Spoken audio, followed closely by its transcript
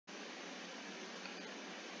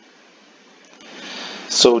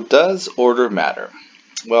So does order matter?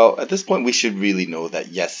 Well, at this point we should really know that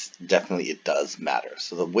yes, definitely it does matter.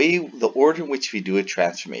 So the order in which we do a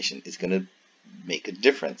transformation is going to make a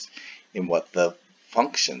difference in what the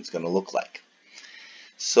function is going to look like.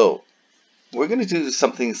 So we're going to do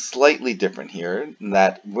something slightly different here, in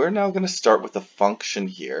that we're now going to start with a function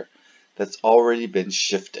here that's already been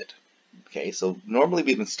shifted. Okay, so normally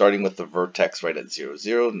we've been starting with the vertex right at 0,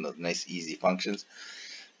 0, and the nice easy functions.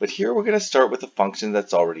 But here we're going to start with a function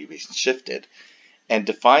that's already been shifted and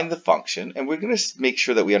define the function. And we're going to make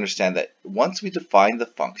sure that we understand that once we define the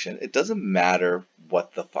function, it doesn't matter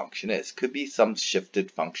what the function is. Could be some shifted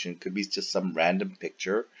function, could be just some random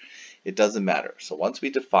picture. It doesn't matter. So once we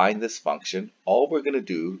define this function, all we're going to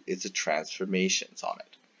do is the transformations on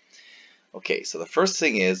it. Okay, so the first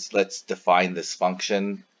thing is let's define this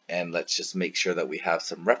function and let's just make sure that we have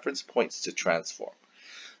some reference points to transform.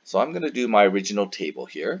 So I'm going to do my original table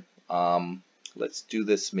here. Let's do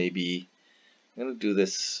this maybe, I'm going to do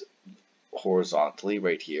this horizontally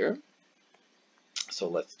right here. So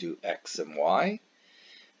let's do X and Y.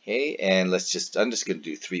 Okay, and I'm just going to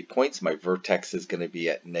do 3 points. My vertex is going to be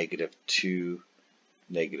at -2,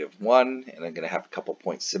 -1, and I'm going to have a couple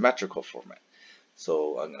points symmetrical for it.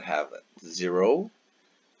 So I'm going to have 0,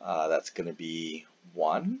 that's going to be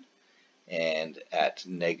 1, and at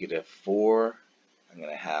 -4, I'm going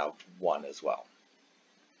to have 1 as well.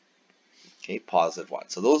 Okay, +1.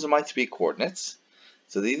 So those are my 3 coordinates.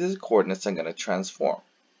 So these are the coordinates I'm going to transform.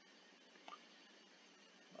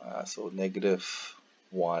 So -1,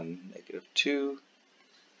 -2,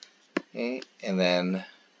 okay, and then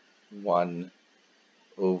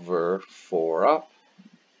 1/4 up.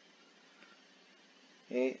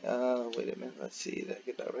 Okay, wait a minute, let's see, did I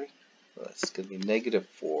get that right? Well, that's going to be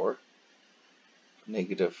 -4,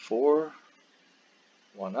 -4,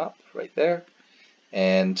 1 up right there,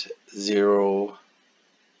 and 0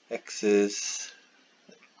 x's,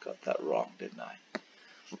 got that wrong, didn't I?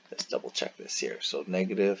 Let's double check this here. So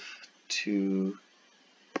 -2,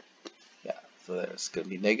 yeah, so there's going to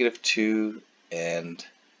be -2 and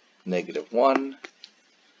 -1.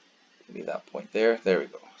 Give me that point there. There we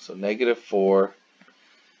go. So -4,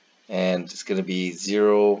 and it's going to be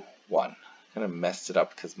 0, 1. Kind of messed it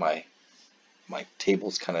up because my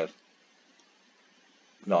table's kind of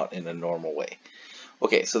not in a normal way.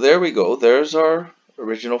 Okay, so there we go. There's our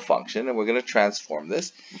original function, and we're going to transform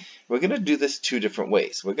this. We're going to do this 2 different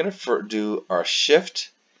ways. We're going to do our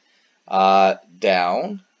shift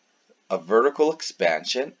down, a vertical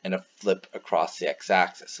expansion, and a flip across the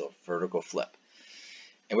x-axis, so a vertical flip.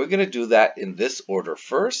 And we're going to do that in this order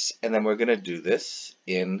first, and then we're going to do this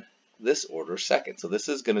in this order second. So this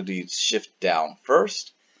is going to do shift down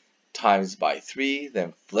first, times by 3,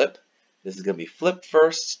 then flip. This is going to be flip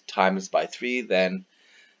first, times by 3, then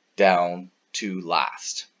down to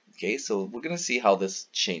last. Okay, so we're going to see how this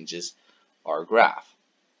changes our graph.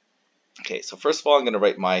 Okay, so first of all, I'm going to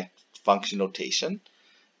write my function notation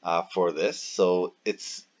for this. So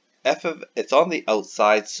it's on the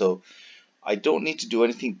outside, so I don't need to do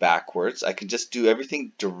anything backwards. I can just do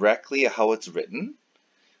everything directly how it's written.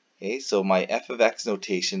 Okay, so my f of x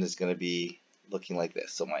notation is going to be looking like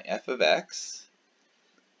this. So my f of x,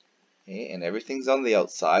 okay, and everything's on the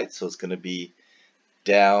outside, so it's going to be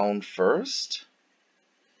down first.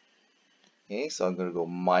 Okay, so I'm going to go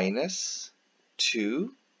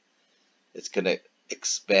 -2. It's going to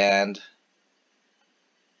expand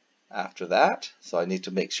after that. So I need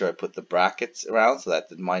to make sure I put the brackets around so that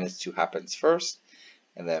the -2 happens first,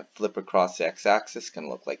 and then flip across the x-axis, going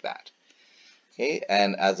to look like that. Okay,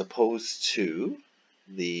 and as opposed to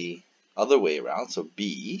the other way around, so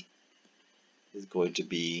b is going to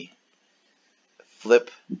be flip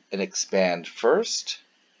and expand first.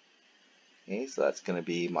 Okay, so that's going to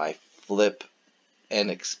be my flip and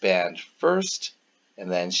expand first, and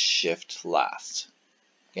then shift last.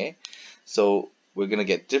 Okay, so we're going to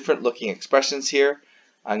get different looking expressions here.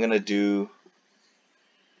 I'm going to do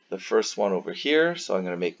the first one over here. So I'm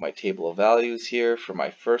going to make my table of values here for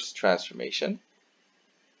my first transformation.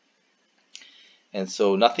 And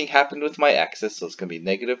so nothing happened with my x's, so it's going to be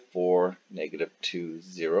 -4, -2,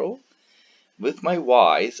 0. With my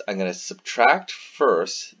y's, I'm going to subtract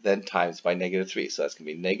first, then times by -3. So that's going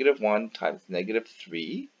to be -1 times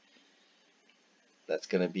 -3. That's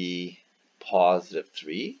going to be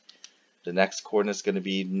 +3. The next coordinate is going to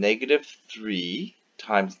be -3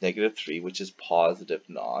 times -3, which is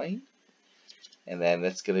 +9. And then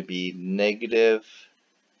it's going to be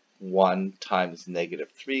 -1 times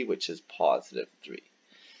 -3, which is +3.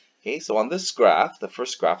 Okay, so on this graph, the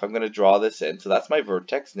first graph, I'm going to draw this in. So that's my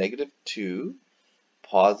vertex, -2,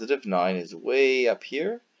 +9 is way up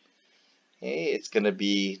here. Okay, it's going to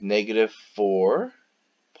be -4,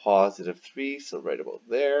 +3, so right about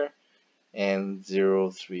there, and 0,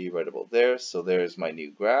 3 right about there. So there's my new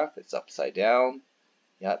graph. It's upside down.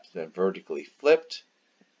 Yeah, it's been vertically flipped.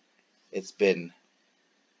 It's been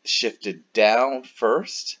shifted down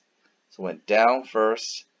first. So went down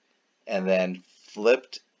first, and then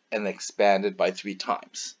flipped and expanded by 3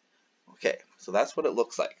 times. Okay, so that's what it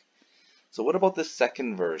looks like. So what about the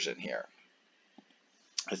second version here?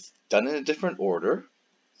 It's done in a different order.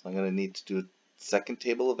 So I'm going to need to do a second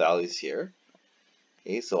table of values here.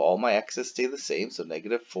 Okay, so all my x's stay the same. So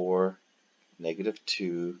 -4,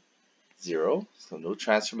 -2, 0. So no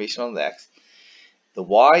transformation on the x. The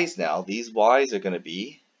y's now, these y's are going to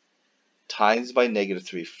be times by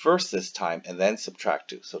 -3 first this time, and then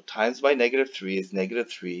subtract 2. So times by -3 is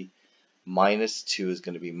 -3, minus 2 is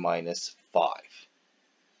going to be -5.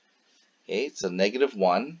 Okay, so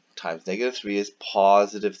 -1 times -3 is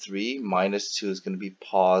 +3, minus 2 is going to be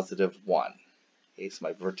 +1. Okay, so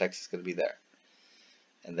my vertex is going to be there.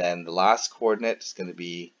 And then the last coordinate is going to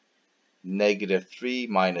be -3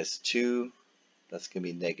 minus 2, that's going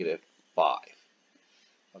to be -5.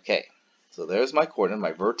 Okay, so there's my coordinate.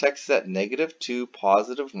 My vertex is at -2,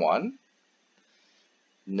 +1,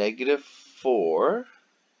 -4,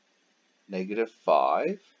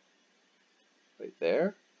 -5, right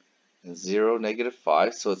there, and 0,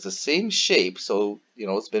 -5. So it's the same shape. So,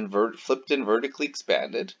 it's been flipped and vertically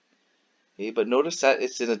expanded. Okay, but notice that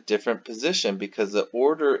it's in a different position because the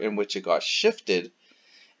order in which it got shifted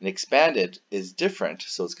and expanded is different.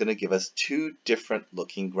 So it's going to give us two different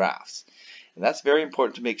looking graphs. And that's very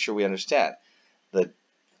important to make sure we understand. The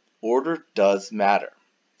order does matter.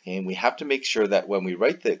 Okay, and we have to make sure that when we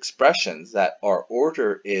write the expressions that our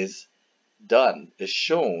order is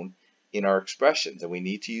shown in our expressions, and we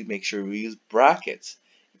need to make sure we use brackets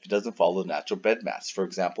if it doesn't follow natural bed mass. For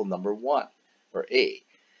example, number 1 or A,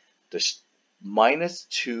 the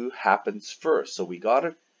 -2 happens first, so we got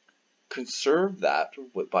to conserve that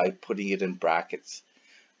by putting it in brackets.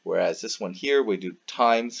 Whereas this one here, we do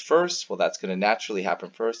times first, well, that's going to naturally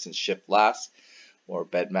happen first and shift last, or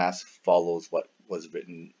bed mass follows what was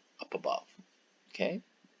written up above. Okay,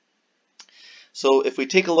 so if we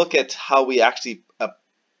take a look at how we actually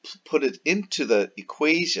put it into the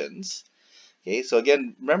equations, okay, so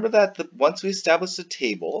again, remember that once we establish the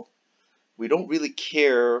table, we don't really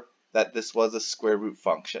care that this was a square root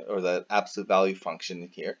function or the absolute value function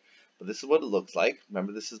here, but this is what it looks like.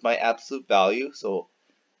 Remember, this is my absolute value, so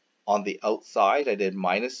on the outside I did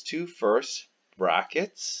 -2 first,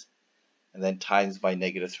 brackets, and then times by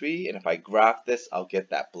 -3, and if I graph this, I'll get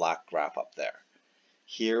that black graph up there.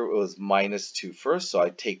 Here it was -2 first, so I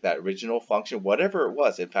take that original function, whatever it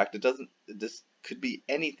was. In fact, this could be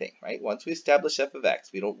anything, right? Once we establish f of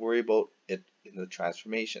x, we don't worry about it in the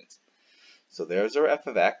transformations. So there's our f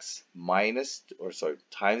of x,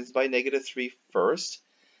 times by -3 first,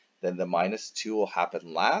 then the -2 will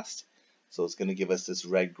happen last. So it's going to give us this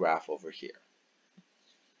red graph over here.